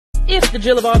It's the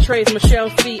Jill of all trades, Michelle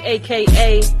C,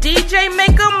 aka DJ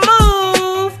Make a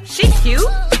Move. She cute.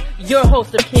 Your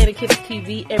host of Candy Kisses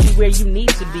TV, everywhere you need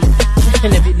to be.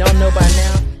 And if you don't know by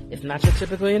now, it's not your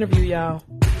typical interview, y'all.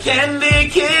 Candy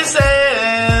Kisses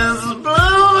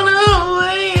blown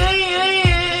away.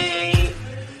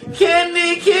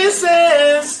 Candy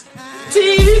Kisses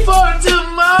TV for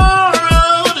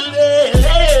tomorrow today.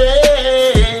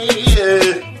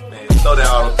 Man, throw that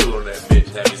auto-tune on that bitch.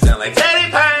 Have me sound like Teddy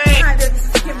Payne. Hi there,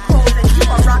 this is Kim Cole, and you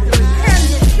are rocking with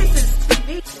Candy Kisses TV.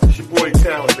 It's your boy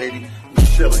Talent, baby.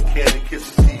 Michelle and Candy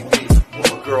Kisses TV.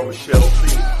 With my girl Michelle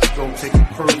C. Don't take it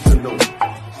personal.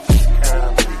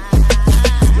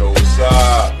 Yo, what's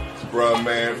up? It's bruh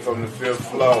man from the fifth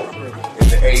floor. In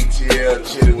the ATL,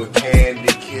 chilling with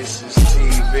Candy Kisses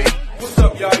TV. What's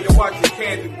up, y'all? You're watching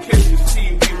Candy Kisses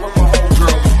TV with my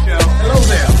homegirl, Michelle. Hello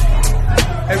there.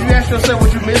 Have you asked yourself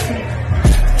what you're missing?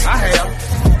 I have.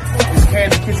 It's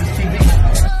Candy Kisses TV.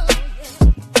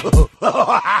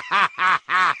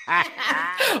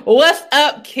 What's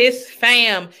up, Kiss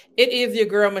fam? It is your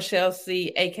girl, Michelle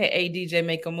C, aka DJ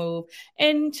Make a Move.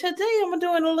 And today I'm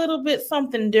doing a little bit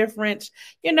something different.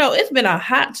 You know, it's been a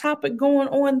hot topic going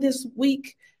on this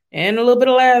week and a little bit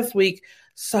of last week.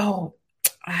 So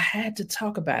I had to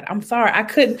talk about it. I'm sorry. I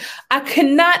could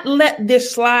not let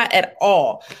this slide at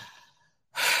all.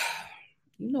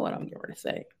 You know what I'm going to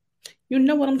say. You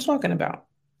know what I'm talking about.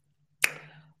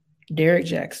 Derrick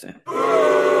Jaxn.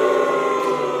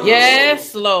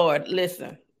 Yes, Lord.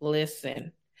 Listen.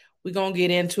 We're going to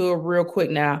get into it real quick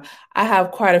now. I have a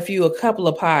couple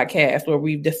of podcasts where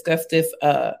we've discussed this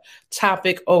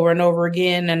topic over and over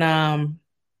again. And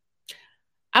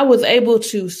I was able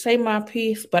to say my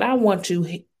piece, but I want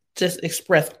to just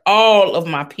express all of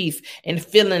my piece and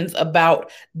feelings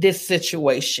about this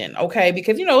situation, okay?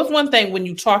 Because, you know, it's one thing when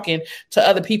you're talking to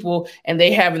other people and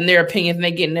they having their opinions and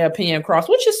they getting their opinion across,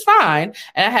 which is fine.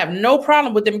 And I have no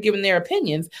problem with them giving their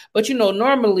opinions. But, you know,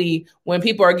 normally when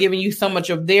people are giving you so much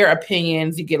of their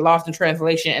opinions, you get lost in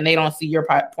translation and they don't see your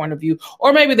point of view.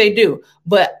 Or maybe they do.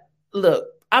 But look,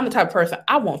 I'm the type of person,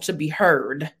 I want to be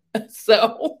heard.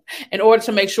 So in order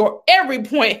to make sure every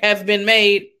point has been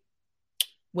made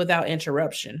without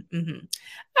interruption,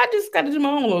 I just got to do my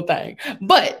own little thing.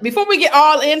 But before we get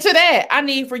all into that, I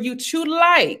need for you to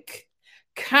like,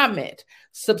 comment,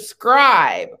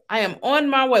 subscribe. I am on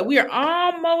my way. We are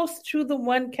almost to the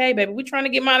 1K, baby. We're trying to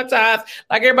get monetized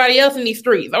like everybody else in these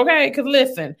streets, okay? Because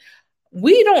listen,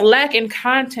 we don't lack in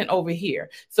content over here.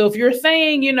 So if you're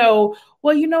saying, you know,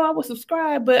 well, you know, I will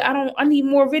subscribe, but I need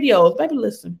more videos. Baby,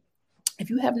 listen, if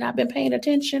you have not been paying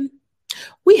attention,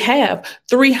 we have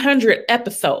 300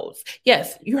 episodes.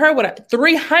 Yes, you heard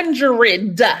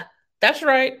 300. That's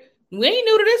right. We ain't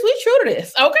new to this. We true to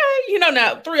this. Okay. You know,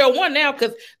 now 301 now,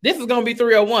 because this is going to be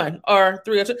 301 or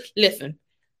 302. Listen,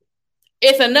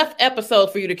 it's enough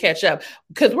episodes for you to catch up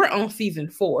because we're on season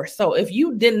 4. So if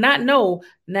you did not know,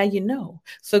 now you know.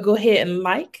 So go ahead and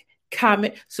like,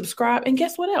 comment, subscribe, and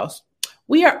guess what else?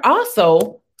 We are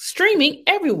also streaming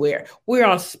everywhere. We're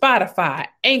on Spotify,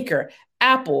 Anchor,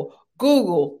 Apple,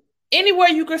 Google, anywhere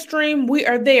you can stream, we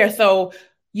are there. So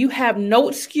you have no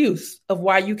excuse of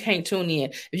why you can't tune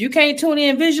in. If you can't tune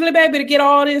in visually, baby, to get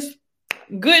all this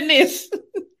goodness,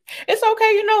 it's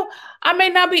okay. You know, I may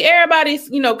not be everybody's,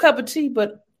 you know, cup of tea,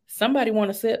 but somebody want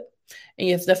to sip. And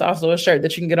yes, that's also a shirt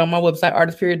that you can get on my website,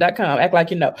 artistperiod.com. Act like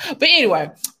you know. But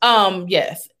anyway,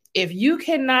 yes. If you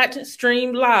cannot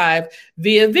stream live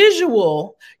via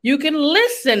visual, you can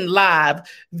listen live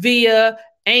via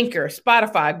Anchor,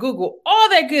 Spotify, Google, all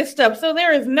that good stuff. So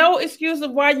there is no excuse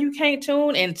of why you can't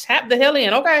tune and tap the hell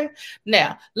in, okay?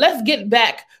 Now, let's get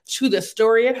back to the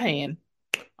story at hand.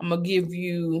 I'm going to give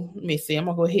you, let me see, I'm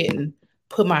going to go ahead and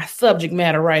put my subject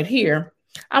matter right here.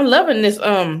 I'm loving this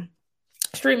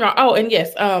stream. Oh, and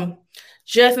yes,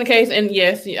 just in case, and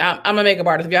yes, I'm a makeup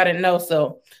artist if y'all didn't know,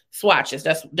 so swatches,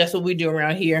 that's what we do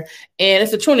around here. And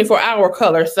it's a 24-hour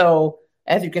color, so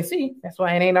as you can see, that's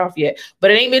why it ain't off yet. But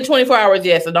it ain't been 24 hours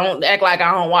yet, so don't act like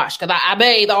I don't wash, because I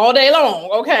bathe all day long,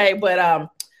 okay? But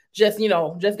just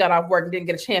got off work and didn't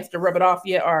get a chance to rub it off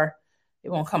yet, or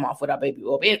it won't come off without baby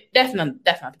oil. That's not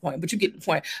the point, but you get the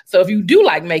point. So if you do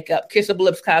like makeup,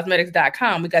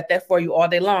 kissablipscosmetics.com, we got that for you all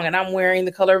day long. And I'm wearing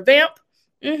the color Vamp.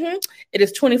 It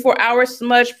is 24 hours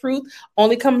smudge proof,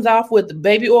 only comes off with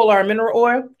baby oil or mineral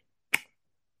oil.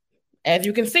 As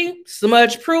you can see,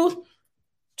 smudge proof,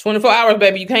 24 hours,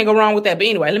 baby. You can't go wrong with that. But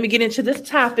anyway, let me get into this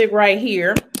topic right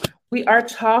here. We are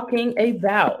talking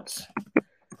about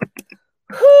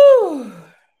I'm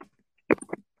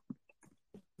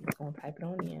gonna pipe it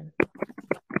on in.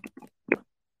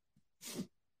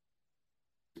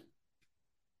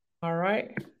 All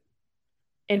right.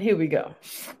 And here we go.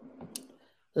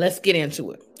 Let's get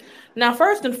into it. Now,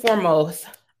 first and foremost,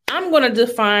 I'm going to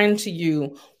define to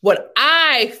you what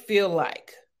I feel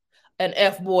like an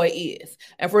F-boy is.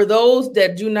 And for those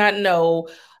that do not know,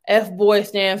 F-boy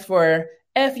stands for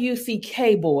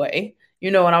F-U-C-K boy.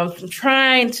 You know, and I was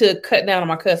trying to cut down on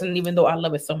my cousin, even though I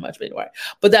love it so much,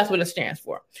 but that's what it stands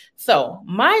for. So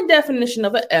my definition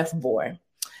of an F-boy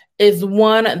is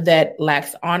one that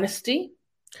lacks honesty,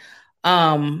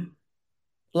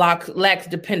 lacks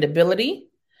dependability,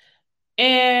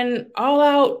 and all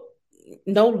out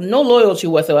no loyalty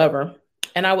whatsoever.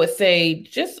 And I would say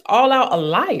just all out a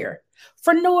liar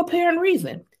for no apparent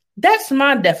reason. That's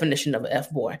my definition of an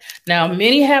F-boy. Now,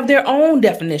 many have their own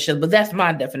definitions, but that's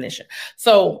my definition.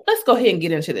 So let's go ahead and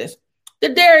get into this. The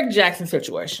Derrick Jaxn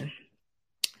situation.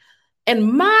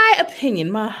 In my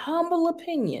opinion, my humble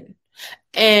opinion,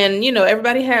 and, you know,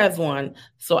 everybody has one,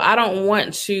 so I don't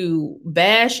want to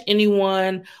bash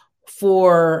anyone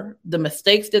for the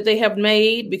mistakes that they have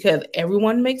made, because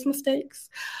everyone makes mistakes.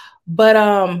 But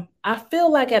I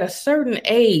feel like at a certain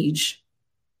age,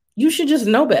 you should just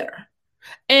know better.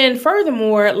 And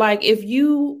furthermore, like, if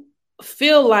you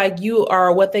feel like you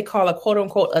are what they call a quote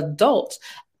unquote adult,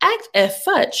 act as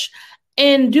such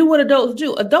and do what adults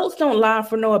do. Adults don't lie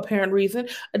for no apparent reason.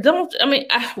 Adults,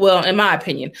 well, in my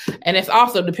opinion, and it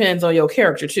also depends on your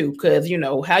character too, because, you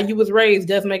know, how you was raised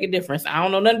does make a difference. I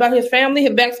don't know nothing about his family,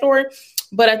 his backstory,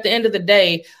 but at the end of the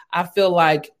day, I feel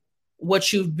like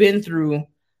what you've been through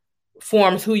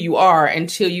forms who you are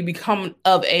until you become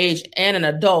of age and an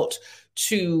adult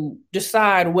to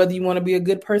decide whether you want to be a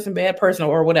good person, bad person,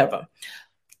 or whatever.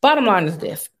 Bottom line is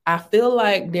this. I feel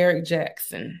like Derrick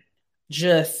Jaxn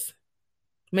just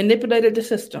manipulated the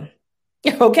system.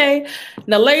 Okay?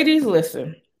 Now, ladies,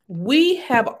 listen. We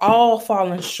have all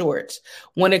fallen short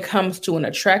when it comes to an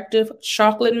attractive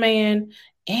chocolate man,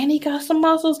 and he got some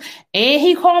muscles, and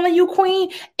he calling you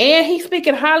queen, and he's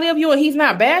speaking highly of you, and he's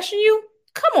not bashing you.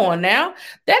 Come on now.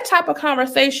 That type of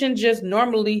conversation just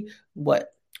normally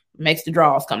makes the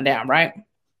draws come down, right?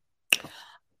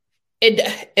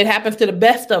 It happens to the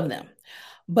best of them.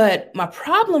 But my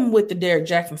problem with the Derrick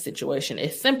Jaxn situation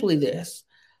is simply this.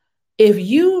 If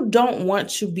you don't want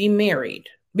to be married,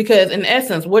 because in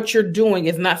essence, what you're doing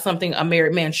is not something a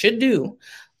married man should do,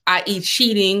 i.e.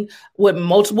 cheating with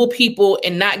multiple people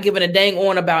and not giving a dang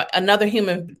on about another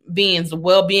human being's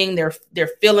well-being, their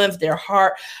feelings, their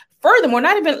heart. Furthermore,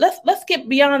 not even, let's get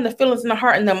beyond the feelings and the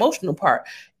heart and the emotional part.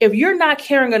 If you're not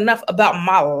caring enough about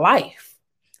my life,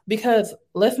 because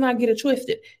let's not get it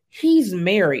twisted, he's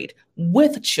married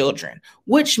with children,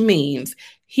 which means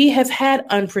he has had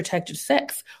unprotected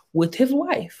sex with his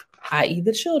wife, i.e.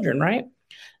 the children, right?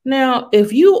 Now,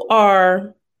 if you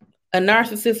are a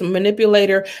narcissist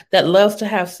manipulator that loves to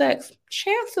have sex,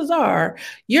 chances are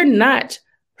you're not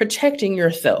protecting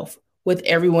yourself with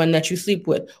everyone that you sleep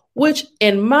with, which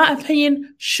in my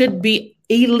opinion should be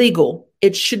illegal.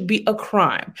 It should be a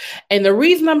crime. And the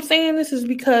reason I'm saying this is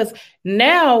because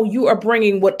now you are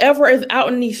bringing whatever is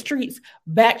out in these streets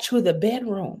back to the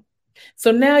bedroom.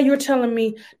 So now you're telling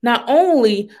me not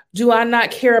only do I not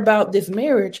care about this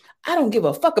marriage, I don't give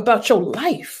a fuck about your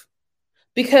life,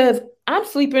 because I'm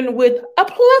sleeping with a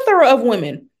plethora of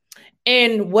women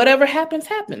and whatever happens,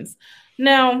 happens.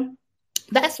 Now,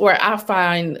 that's where I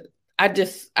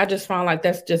just find like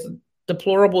that's just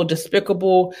deplorable,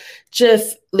 despicable.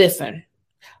 Just listen.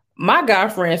 My guy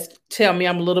friends tell me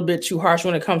I'm a little bit too harsh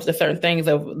when it comes to certain things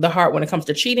of the heart when it comes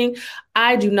to cheating.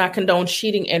 I do not condone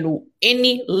cheating at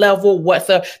any level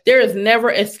whatsoever. There is never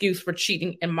an excuse for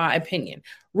cheating, in my opinion.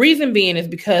 Reason being is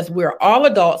because we're all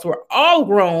adults, we're all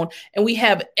grown, and we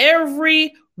have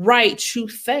every right to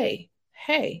say,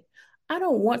 hey, I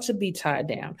don't want to be tied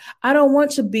down. I don't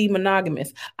want to be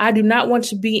monogamous. I do not want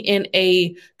to be in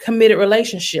a committed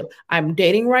relationship. I'm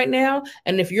dating right now.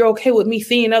 And if you're okay with me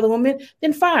seeing other women,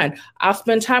 then fine. I'll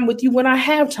spend time with you when I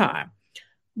have time.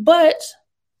 But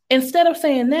instead of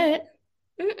saying that,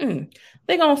 they're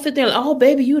going to sit there and, oh,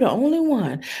 baby, you the only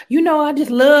one. You know, I just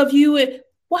love you. And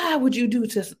why would you do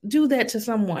that to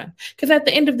someone? Because at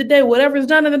the end of the day, whatever is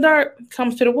done in the dark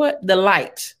comes to the what? The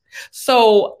light.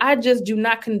 So I just do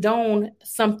not condone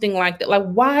something like that. Like,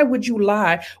 why would you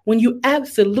lie when you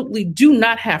absolutely do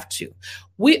not have to?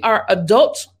 We are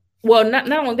adults. Well,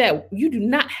 not only that, you do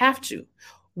not have to.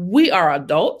 We are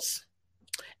adults.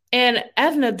 And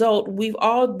as an adult, we've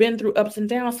all been through ups and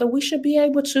downs. So we should be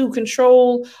able to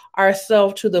control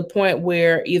ourselves to the point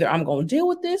where either I'm going to deal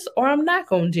with this or I'm not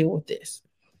going to deal with this.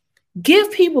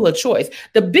 Give people a choice.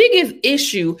 The biggest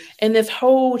issue in this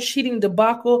whole cheating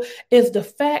debacle is the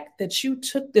fact that you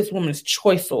took this woman's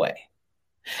choice away.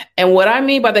 And what I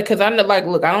mean by that, because I know, like,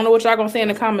 look, I don't know what y'all gonna say in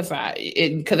the comment side,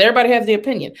 because everybody has the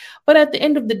opinion. But at the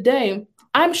end of the day,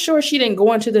 I'm sure she didn't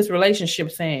go into this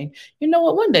relationship saying, you know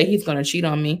what, one day he's gonna cheat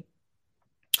on me.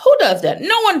 Who does that?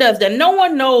 No one does that. No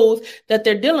one knows that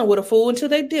they're dealing with a fool until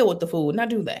they deal with the fool. Now,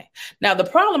 do they? Now, the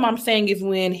problem I'm saying is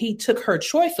when he took her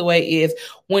choice away is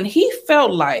when he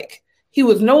felt like he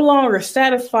was no longer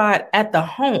satisfied at the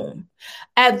home.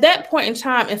 At that point in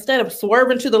time, instead of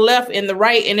swerving to the left and the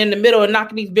right and in the middle and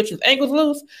knocking these bitches' ankles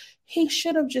loose, he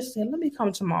should have just said, let me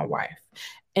come to my wife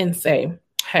and say,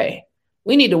 hey,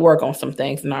 we need to work on some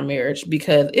things in our marriage,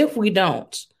 because if we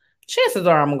don't, chances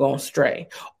are I'm going to stray.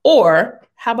 Or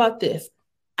how about this?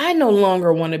 I no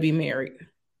longer want to be married.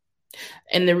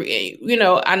 And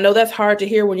I know that's hard to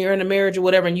hear when you're in a marriage or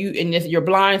whatever, and you're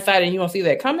blindsided and you don't see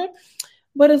that coming.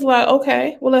 But it's like,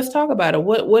 okay, well, let's talk about it.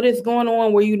 What is going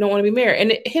on where you don't want to be married?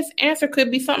 And his answer could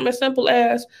be something as simple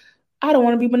as, I don't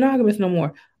want to be monogamous no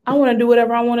more. I want to do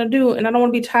whatever I want to do, and I don't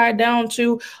want to be tied down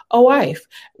to a wife.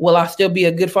 Will I still be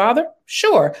a good father?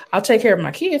 Sure, I'll take care of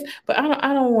my kids, but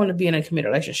I don't want to be in a committed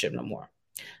relationship no more.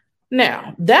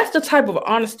 Now, that's the type of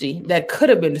honesty that could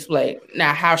have been displayed.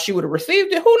 Now, how she would have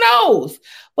received it, who knows?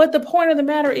 But the point of the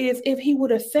matter is, if he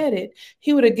would have said it,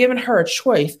 he would have given her a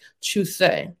choice to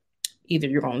say, either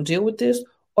you're going to deal with this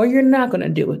or you're not going to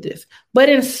deal with this. But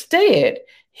instead,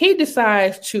 he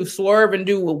decides to swerve and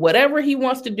do whatever he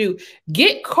wants to do,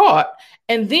 get caught,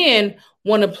 and then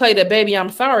want to play the baby I'm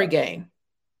sorry game.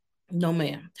 No,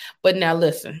 ma'am. But now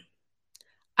listen,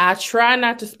 I try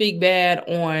not to speak bad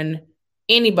on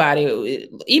anybody,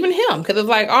 even him, because it's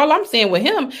like, all I'm saying with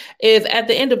him is at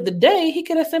the end of the day, he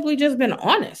could have simply just been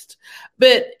honest.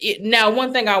 But now,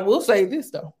 one thing I will say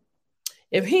this, though,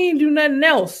 if he didn't do nothing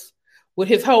else with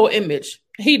his whole image,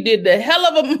 he did the hell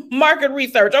of a market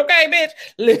research. Okay, bitch,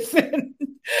 listen,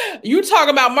 you talk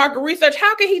about market research.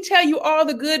 How can he tell you all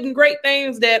the good and great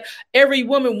things that every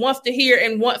woman wants to hear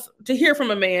and wants to hear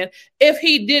from a man if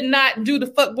he did not do the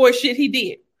fuckboy shit he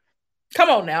did? Come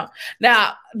on now.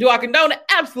 Now, do I condone it?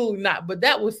 Absolutely not. But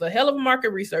that was a hell of a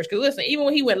market research. Because listen, even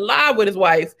when he went live with his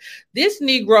wife, this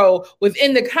Negro was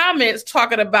in the comments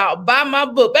talking about, buy my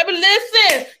book. Baby,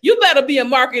 listen, you better be a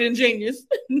marketing genius.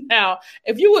 Now,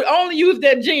 if you would only use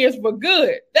that genius for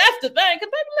good, that's the thing.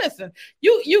 Because baby, listen,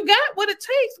 you got what it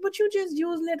takes, but you just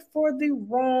using it for the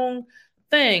wrong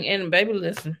thing. And baby,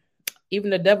 listen, even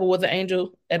the devil was an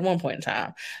angel at one point in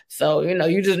time. So,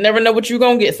 you just never know what you're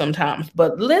going to get sometimes.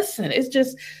 But listen, it's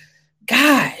just,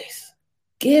 guys,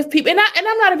 give people, and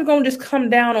I'm not even going to just come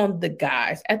down on the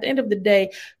guys. At the end of the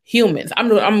day, humans, I'm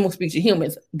going to speak to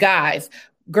humans, guys,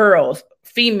 girls,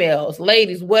 females,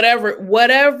 ladies,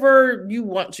 whatever you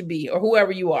want to be or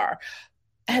whoever you are.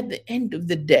 At the end of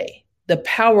the day, the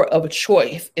power of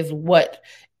choice is what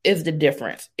is the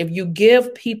difference. If you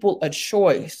give people a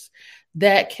choice,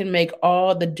 that can make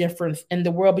all the difference in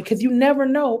the world, because you never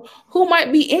know who might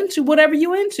be into whatever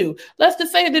you into. Let's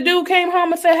just say the dude came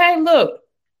home and said, hey, look,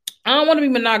 I don't want to be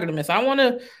monogamous. I want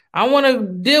to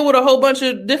deal with a whole bunch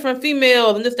of different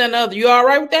females and this, that, and the other. You all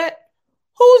right with that?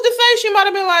 Who's to say? She might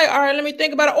have been like, all right, let me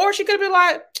think about it. Or she could have been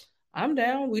like, I'm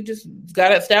down. We just got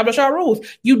to establish our rules.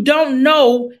 You don't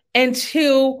know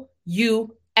until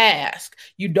you ask.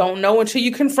 You don't know until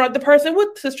you confront the person with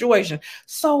the situation.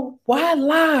 So why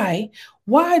lie?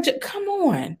 Come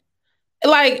on.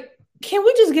 Like, can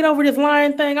we just get over this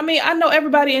lying thing? I mean, I know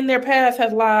everybody in their past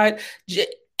has lied.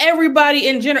 Everybody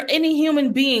in general, any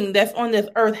human being that's on this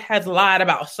earth has lied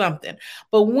about something.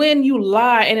 But when you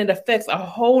lie and it affects a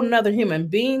whole nother human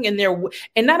being and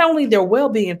not only their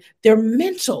well-being, their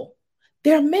mental.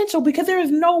 They're mental, because there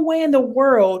is no way in the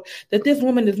world that this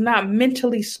woman is not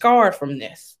mentally scarred from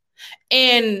this,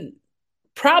 and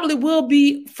probably will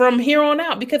be from here on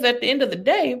out. Because at the end of the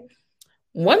day,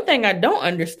 one thing I don't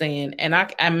understand, and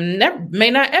I may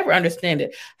not ever understand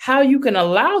it, how you can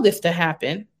allow this to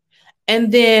happen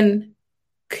and then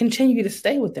continue to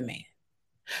stay with the man.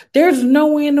 There's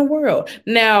no way in the world.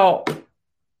 Now,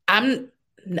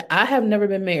 I have never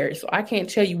been married, so I can't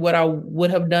tell you what I would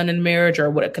have done in marriage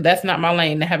or what, because that's not my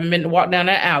lane. I haven't been to walk down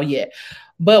that aisle yet.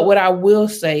 But what I will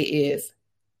say is,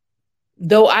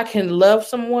 though I can love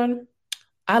someone,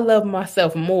 I love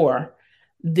myself more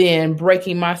than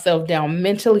breaking myself down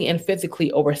mentally and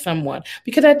physically over someone.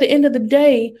 Because at the end of the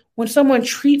day, when someone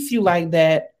treats you like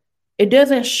that, it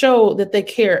doesn't show that they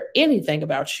care anything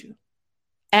about you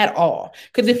at all.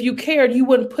 Because if you cared, you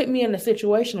wouldn't put me in a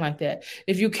situation like that.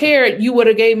 If you cared, you would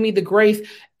have gave me the grace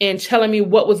in telling me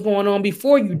what was going on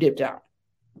before you dipped out.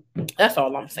 That's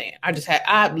all I'm saying.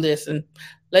 Listen,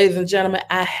 ladies and gentlemen,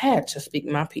 I had to speak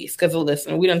my piece, because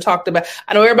listen, I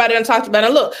know everybody done talked about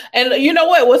it. Look, and you know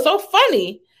what? What's so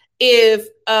funny is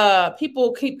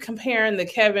people keep comparing the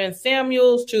Kevin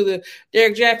Samuels to the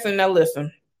Derek Jackson. Now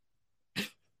listen,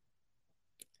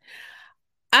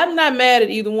 I'm not mad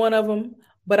at either one of them,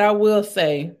 but I will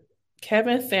say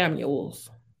Kevin Samuels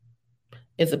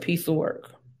is a piece of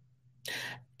work.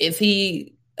 Is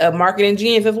he a marketing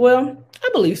genius as well? I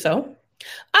believe so.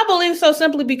 I believe so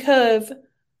simply because,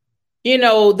 you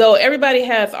know, though everybody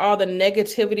has all the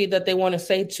negativity that they want to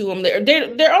say to him,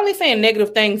 they're only saying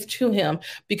negative things to him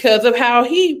because of how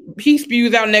he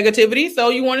spews out negativity. So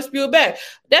you want to spew it back.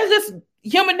 That's just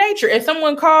human nature. If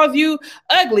someone calls you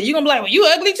ugly, you're going to be like, well, you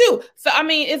ugly too. So, I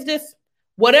mean, it's just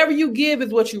whatever you give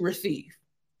is what you receive.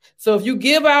 So if you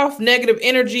give off negative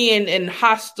energy and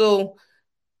hostile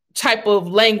type of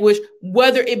language,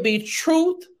 whether it be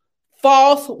truth,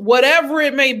 false, whatever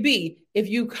it may be, if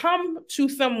you come to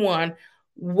someone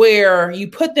where you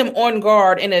put them on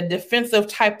guard in a defensive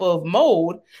type of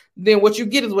mode, then what you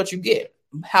get is what you get.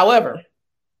 However,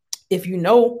 if you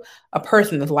know a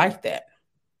person is like that,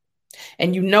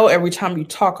 and you know every time you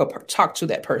talk to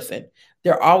that person,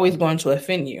 they're always going to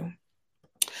offend you,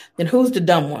 then who's the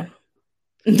dumb one?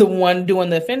 The one doing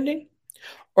the offending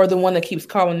or the one that keeps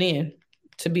calling in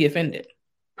to be offended?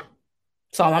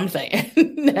 That's all I'm saying.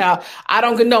 Now, I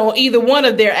don't condone either one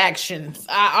of their actions.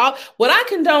 What I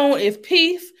condone is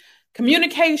peace,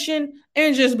 communication,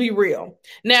 and just be real.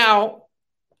 Now,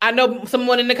 I know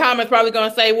someone in the comments probably going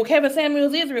to say, well, Kevin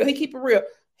Samuels is real. He keep it real.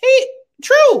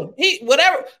 True.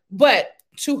 Whatever. But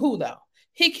to who, though?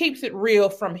 He keeps it real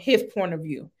from his point of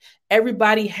view.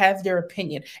 Everybody has their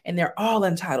opinion, and they're all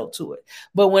entitled to it.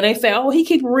 But when they say, oh, he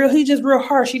keep it real, he just real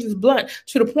harsh, he just blunt,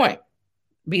 to the point,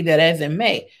 be that as it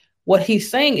may, what he's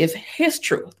saying is his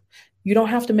truth. You don't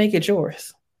have to make it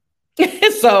yours.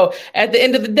 So at the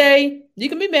end of the day, you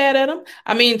can be mad at him.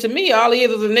 I mean, to me, all he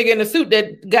is a nigga in a suit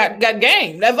that got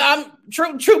game. That's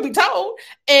truth be told.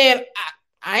 And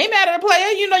I ain't mad at a player.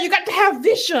 You know, you got to have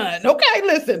vision. Okay,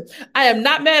 listen. I am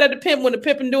not mad at the pimp when the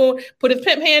pimp put his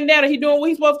pimp hand down and he doing what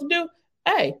he's supposed to do.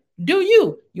 Hey, do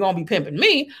you. You won't be pimping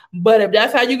me. But if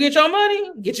that's how you get your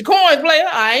money, get your coins, player.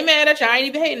 I ain't mad at you. I ain't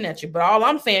even hating at you. But all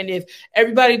I'm saying is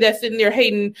everybody that's sitting there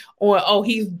hating on, oh,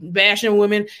 he's bashing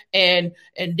women and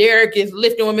Derek is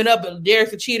lifting women up, but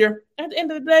Derek's a cheater. At the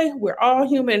end of the day, we're all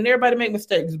human and everybody make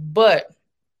mistakes. But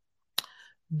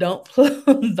don't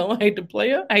hate the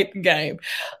player, hate the game.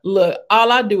 Look,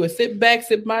 all I do is sit back,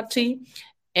 sip my tea,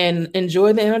 and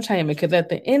enjoy the entertainment. Because at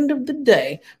the end of the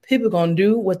day, people gonna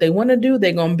do what they want to do.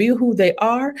 They're gonna be who they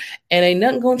are, and ain't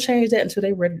nothing gonna change that until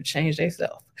they're ready to change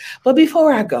themselves. But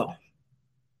before I go,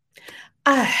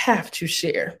 I have to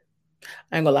share.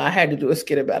 I ain't gonna lie, I had to do a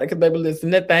skit about it because, baby,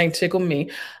 listen, that thing tickled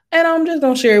me, and I'm just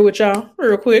gonna share it with y'all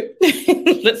real quick.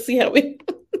 Let's see how we.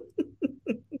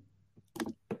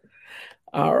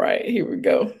 All right, here we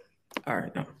go. All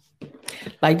right,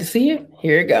 like to see it?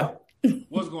 Here we go.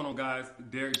 What's going on, guys?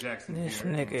 Derek Jackson this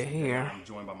here. Nigga here. I'm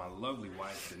joined by my lovely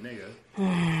wife, Danae.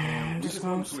 I'm just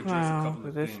gonna smile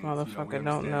because this motherfucker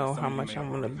don't know how much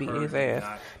I'm gonna beat his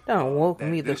ass. Done woke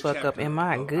me the fuck up in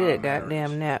my good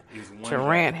goddamn nap to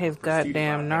rant his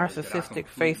goddamn narcissistic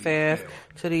face ass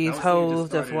to these hoes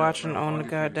that's watching on the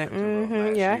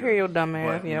goddamn. Yeah, I hear your dumb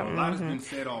ass. Yeah.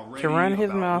 To run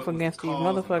his mouth against these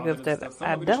motherfuckers that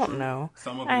I don't know.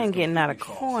 I ain't getting out a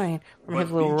coin from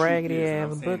his little raggedy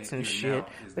ass books and shit.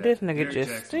 But this nigga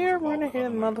just still running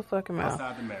his motherfucking mouth.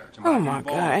 Oh my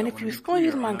god! And if you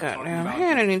squeeze my goddamn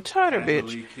hand any tighter,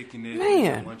 bitch,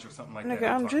 man, nigga,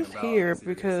 I'm just here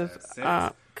because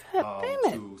God damn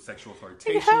it.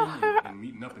 Nigga,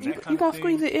 how you gonna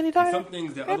squeeze it any tighter? Some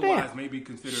things that otherwise may be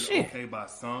considered okay by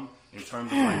some in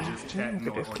terms of like just chatting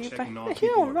or checking on people.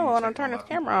 You don't know when I turn this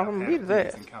camera off, I'm gonna beat his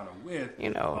ass.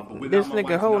 You know, this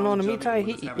nigga holding on to me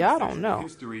tight, y'all don't know.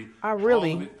 I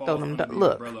really told him,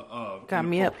 look, got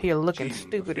me up here looking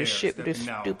stupid as shit with this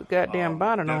stupid goddamn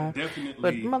bonnet on.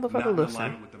 But motherfucker,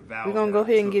 listen, we're gonna go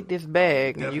ahead and get this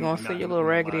bag, and you're gonna see your little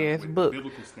raggedy ass book.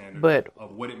 But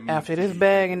after this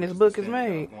bag and this book is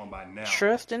made,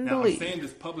 trust and believe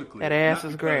that ass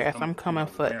is grass. I'm coming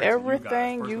for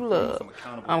everything you love.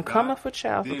 I'm coming for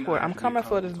child support. I'm coming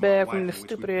for this bag from this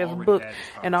stupid ass book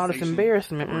and all this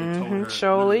embarrassment.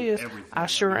 Sure is. I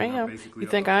sure am. You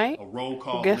think I ain't?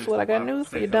 Well, guess what? I got news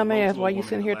for your dumb ass. While you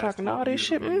sitting here talking all this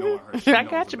shit? I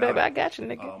got you, baby. I got you,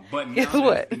 nigga. Guess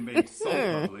what?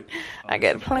 I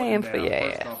got plans for your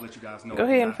ass. Go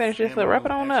ahead and finish this up. Wrap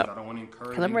it on up.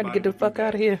 Because I'm ready to get the fuck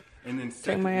out of here.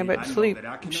 Take my ass back to sleep.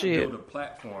 Shit.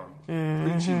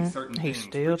 He's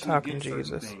still talking,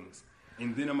 Jesus.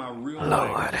 And then am I real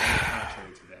Lord.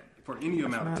 For any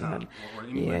amount of time.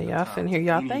 Yeah, y'all sitting here,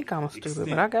 y'all think I'm stupid,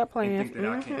 but I got plans.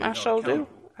 I sure do.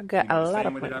 I got a lot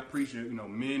of points. That I preach,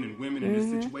 men and women in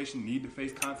this situation need to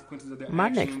face consequences of their My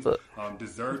actions. Next book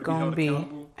deserve is going to be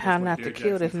How Not to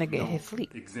Kill This Nigga in His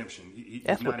Sleep.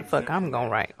 That's what the fuck I'm going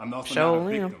to write. Show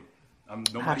him.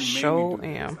 I sure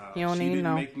am. He don't even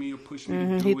know.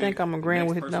 He think I'm agreeing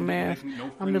with his dumb ass.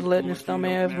 I'm just letting his dumb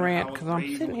ass rant because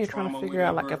I'm sitting here trying to figure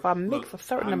out, like, if I mix a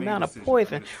certain amount of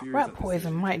poison, rat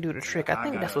poison might do the trick. I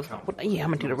think that's I'm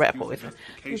gonna do the rat poison.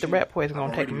 I think the rat poison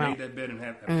gonna take him out.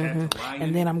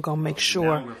 And then I'm gonna make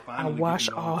sure I wash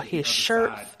all his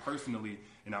shirts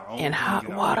in hot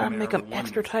water, make them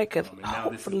extra tight, because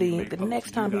hopefully the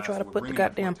next time he try to put the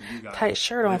goddamn tight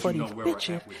shirt on for these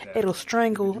bitches, it'll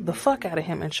strangle the fuck out of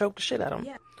him and choke the shit out of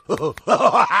him.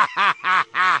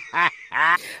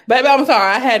 Baby, I'm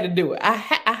sorry, I had to do it.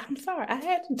 I'm sorry, I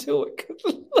had to do it.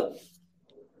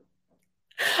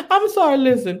 I'm sorry,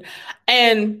 listen.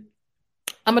 And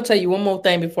I'm going to tell you one more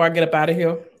thing before I get up out of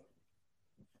here.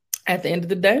 At the end of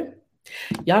the day,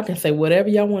 y'all can say whatever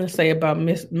y'all want to say about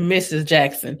Mrs.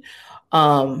 Jackson.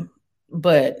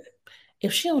 But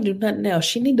if she don't do nothing else,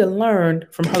 she need to learn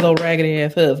from her little raggedy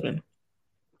ass husband.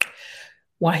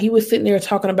 While he was sitting there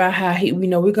talking about how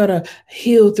we're gonna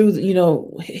heal through,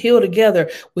 heal together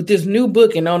with this new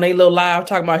book, and on a little live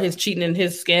talking about his cheating and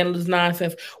his scandalous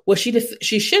nonsense. Well, she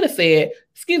should have said,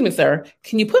 "Excuse me, sir,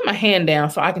 can you put my hand down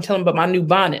so I can tell him about my new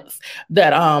bonnets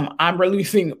that I'm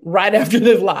releasing right after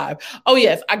this live?" Oh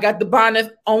yes, I got the bonnets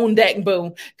on deck,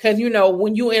 boo. Because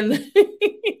when you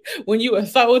when you a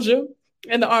soldier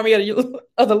in the army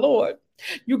of the Lord,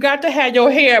 you got to have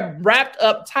your hair wrapped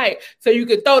up tight so you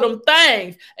could throw them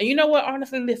things. And you know what?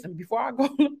 Honestly, listen, before I go,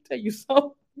 let me tell you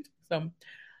something.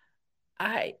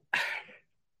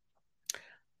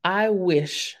 I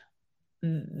wish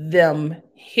them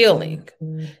healing.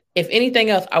 If anything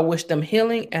else, I wish them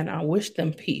healing and I wish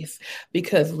them peace.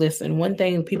 Because listen, one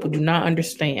thing people do not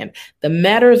understand, the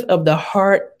matters of the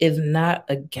heart is not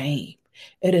a game.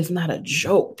 It is not a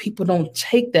joke. People don't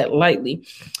take that lightly.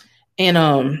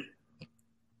 And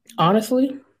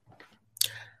honestly,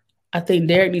 I think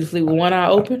Derek needs to sleep with one eye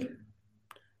open,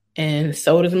 and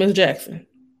so does Miss Jackson.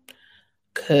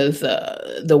 Because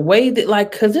the way that,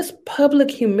 because this public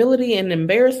humility and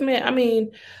embarrassment,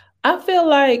 I feel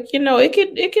like,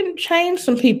 it can change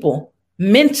some people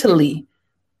mentally.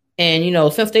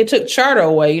 And, since they took Charter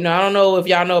away, I don't know if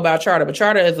y'all know about Charter, but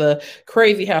Charter is a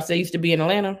crazy house that used to be in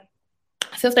Atlanta.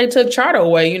 Since they took Charter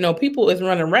away, people is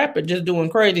running rapid, just doing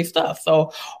crazy stuff.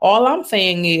 So all I'm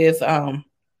saying is,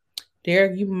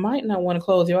 Derek, you might not want to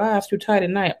close your eyes too tight at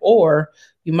night, or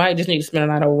you might just need to spend a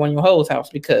night over one of your hoes' house,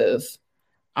 because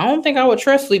I don't think I would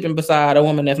trust sleeping beside a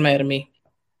woman that's mad at me.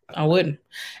 I wouldn't.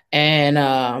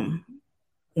 And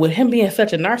with him being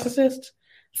such a narcissist,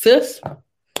 sis,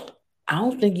 I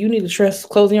don't think you need to trust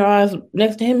closing your eyes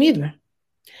next to him either.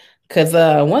 Because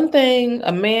one thing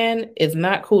a man is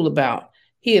not cool about,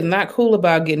 he is not cool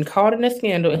about getting caught in a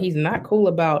scandal, and he's not cool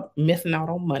about missing out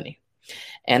on money.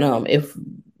 And if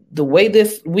the way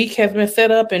this week has been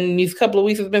set up and these couple of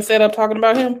weeks has been set up talking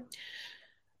about him,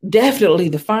 definitely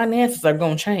the finances are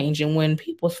going to change. And when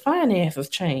people's finances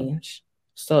change,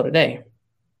 so do they.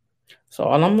 So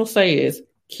all I'm going to say is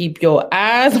keep your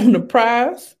eyes on the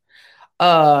prize.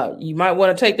 You might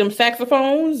want to take them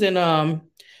saxophones and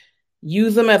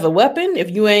use them as a weapon if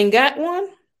you ain't got one,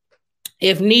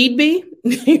 if need be.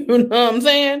 You know what I'm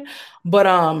saying? But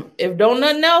if don't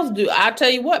nothing else do, I tell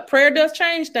you what, prayer does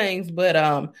change things, but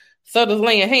so does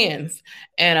laying hands.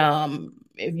 And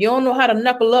if you don't know how to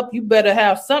knuckle up, you better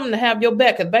have something to have your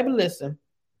back. Because baby, listen,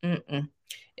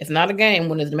 it's not a game.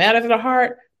 When it matters to the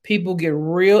heart, people get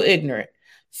real ignorant.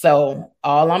 So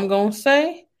all I'm gonna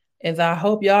say is I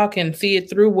hope y'all can see it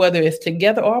through, whether it's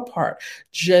together or apart.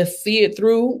 Just see it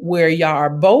through where y'all are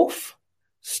both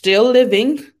still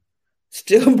living,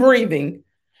 still breathing,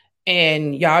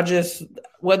 and y'all just,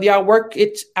 whether y'all work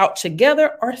it out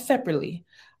together or separately,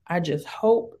 I just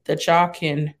hope that y'all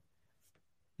can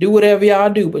do whatever y'all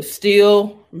do, but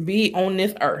still be on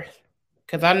this earth.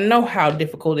 Because I know how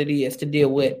difficult it is to deal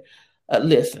with.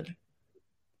 Listen,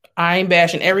 I ain't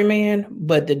bashing every man,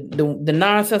 but the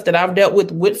nonsense that I've dealt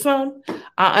with some,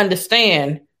 I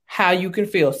understand how you can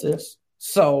feel, sis.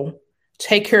 So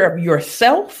take care of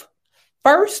yourself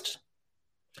first.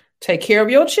 Take care of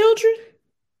your children.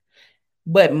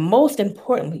 But most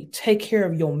importantly, take care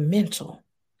of your mental.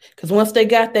 Because once they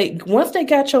got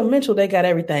your mental, they got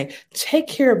everything. Take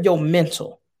care of your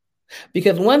mental.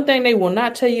 Because one thing they will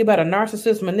not tell you about a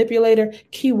narcissist manipulator,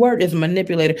 key word is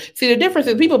manipulator. See, the difference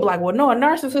is people be like, well, no, a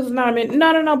narcissist is not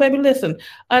a no, baby, listen.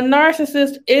 A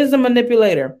narcissist is a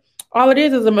manipulator. All it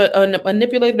is a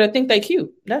manipulator that think they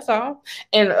cute. That's all.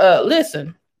 And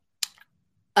listen,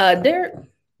 Derek,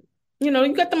 You know,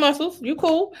 you got the muscles. You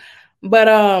cool.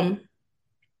 But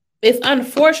it's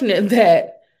unfortunate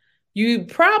that you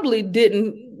probably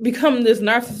didn't become this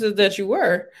narcissist that you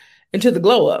were until the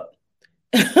glow up.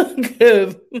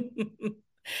 Because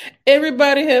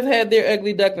everybody has had their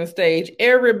ugly duckling stage.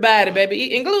 Everybody,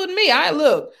 baby, including me. I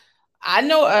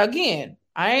know, again,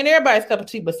 I ain't everybody's cup of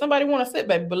tea, but somebody want to sit,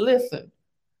 baby. But listen,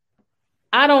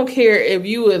 I don't care if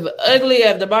you was ugly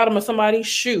at the bottom of somebody's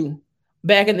shoe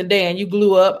back in the day and you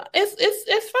glue up.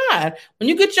 It's fine. When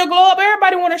you get your glow up,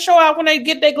 everybody want to show out when they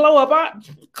get their glow up.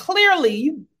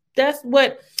 That's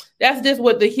just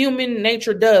what the human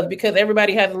nature does, because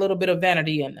everybody has a little bit of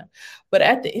vanity in them. But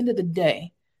at the end of the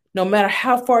day, no matter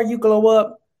how far you glow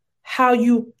up, how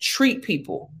you treat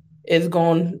people is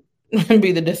going to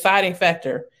be the deciding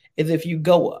factor, is if you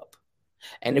go up.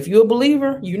 And if you're a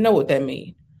believer, you know what that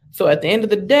means. So at the end of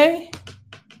the day,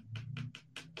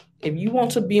 if you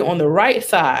want to be on the right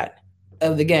side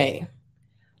of the game,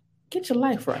 get your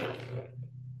life right.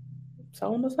 That's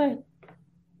all I'm going to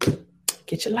say.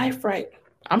 Get your life right.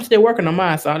 I'm still working on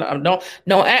mine, so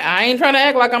I ain't trying to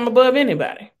act like I'm above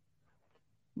anybody.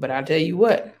 But I tell you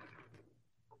what,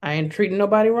 I ain't treating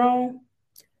nobody wrong,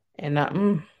 and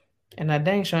I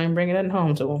dang sure ain't bringing nothing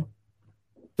home to them.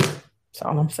 That's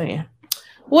all I'm saying.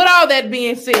 With all that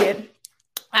being said,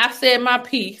 I said my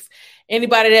piece.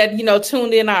 Anybody that,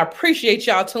 tuned in, I appreciate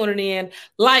y'all tuning in.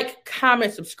 Like,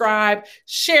 comment, subscribe,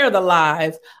 share the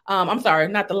live. I'm sorry,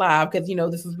 not the live, because,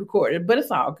 this is recorded, but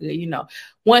it's all good,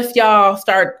 Once y'all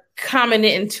start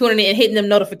commenting and tuning in and hitting them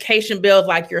notification bells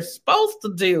like you're supposed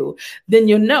to do, then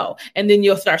you'll know. And then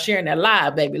you'll start sharing that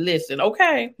live, baby. Listen,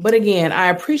 okay? But again, I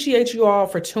appreciate you all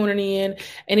for tuning in.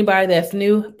 Anybody that's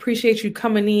new, appreciate you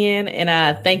coming in. And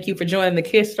I thank you for joining the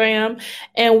KISS fam.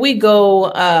 And we go,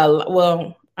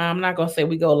 I'm not going to say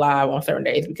we go live on certain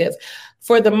days, because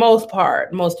for the most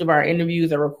part, most of our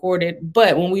interviews are recorded.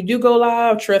 But when we do go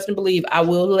live, trust and believe, I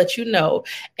will let you know,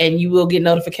 and you will get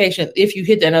notifications if you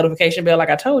hit that notification bell like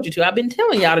I told you to. I've been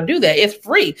telling y'all to do that. It's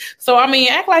free. So,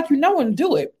 act like you know and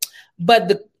do it. But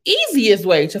the easiest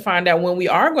way to find out when we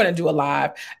are going to do a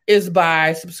live is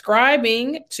by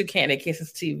subscribing to Candid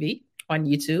Kisses TV on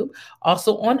YouTube,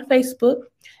 also on Facebook,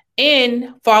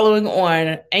 and following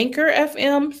on Anchor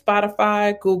FM,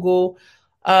 Spotify, Google,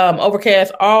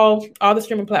 Overcast, all the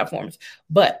streaming platforms.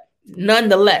 But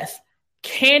nonetheless,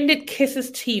 Candid Kisses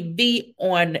TV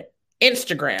on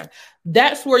Instagram.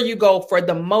 That's where you go for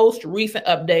the most recent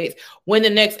updates, when the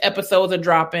next episodes are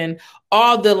dropping.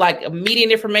 All the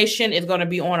immediate information is going to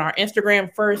be on our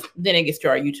Instagram first, then it gets to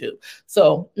our YouTube.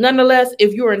 So nonetheless,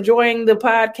 if you're enjoying the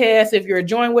podcast, if you're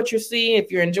enjoying what you're seeing,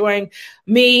 if you're enjoying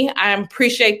me, I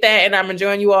appreciate that. And I'm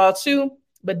enjoying you all too.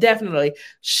 But definitely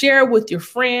share with your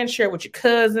friends, share with your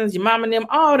cousins, your mom and them,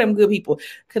 all them good people.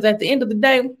 Because at the end of the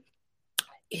day,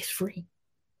 it's free.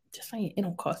 Just saying, it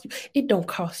don't cost you. It don't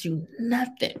cost you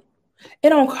nothing. It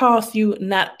don't cost you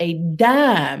not a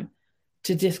dime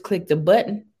to just click the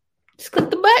button. Just click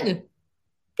the button.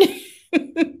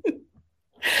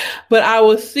 But I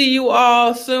will see you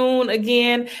all soon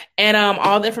again. And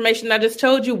all the information I just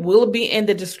told you will be in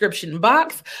the description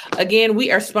box. Again,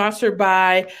 we are sponsored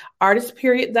by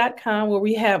artistperiod.com, where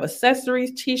we have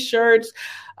accessories, t-shirts,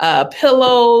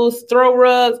 pillows, throw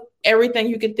rugs, everything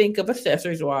you can think of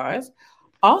accessories-wise.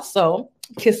 Also,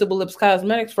 Kissable Lips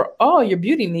Cosmetics for all your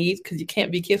beauty needs, because you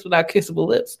can't be kissed without kissable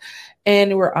lips.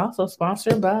 And we're also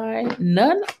sponsored by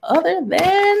none other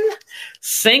than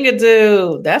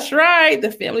Singadoo. That's right,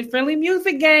 the family-friendly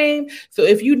music game. So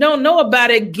if you don't know about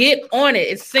it, get on it.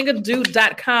 It's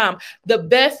singadoo.com. The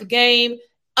best game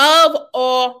of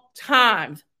all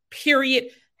times, period,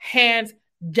 hands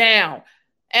down.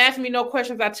 Ask me no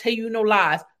questions, I tell you no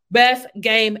lies. Best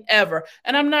game ever.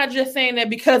 And I'm not just saying that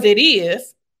because it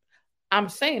is. I'm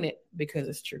saying it because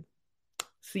it's true.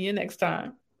 See you next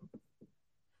time.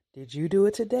 Did you do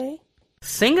it today?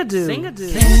 Singadoo. Can you do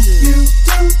it?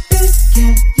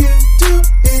 Can you do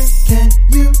it? Can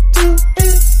you do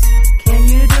it? Can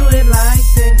you do it like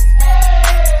this?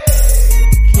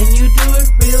 Can you do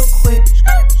it real quick?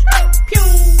 Pew!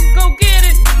 Go get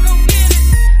it. Go get it.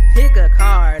 Pick a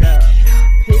card up.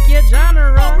 Pick your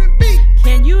genre.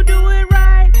 Can you do it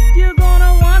right? You're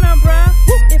gonna wanna, bruh.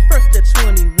 It first to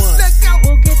 21.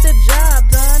 We'll get the job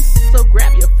done. So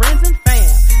grab your friends and fam,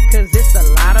 cause it's a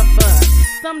lot of fun.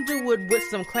 Some do it with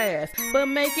some class, but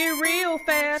make it real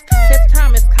fast, cause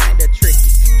time is kinda tricky.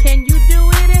 Can you do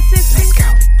it in 60?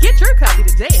 Get your copy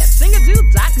today at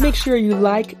singadoo.com. Make sure you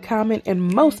like, comment, and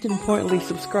most importantly,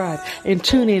 subscribe. And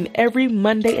tune in every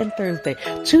Monday and Thursday,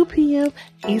 2 p.m.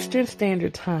 Eastern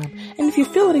Standard Time. And if you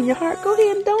feel it in your heart, go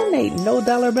ahead and donate. No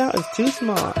dollar amount is too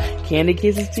small. Candy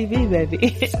Kisses TV,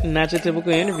 baby. Not your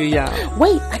typical interview, y'all.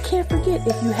 Wait, I can't forget.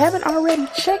 If you haven't already,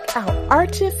 check out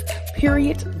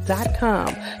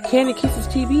artistperiod.com. Candy Kisses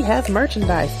TV has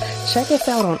merchandise. Check us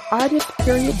out on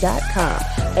artistperiod.com.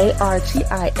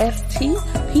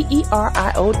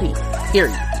 ARTISTPERIOD.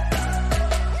 Period.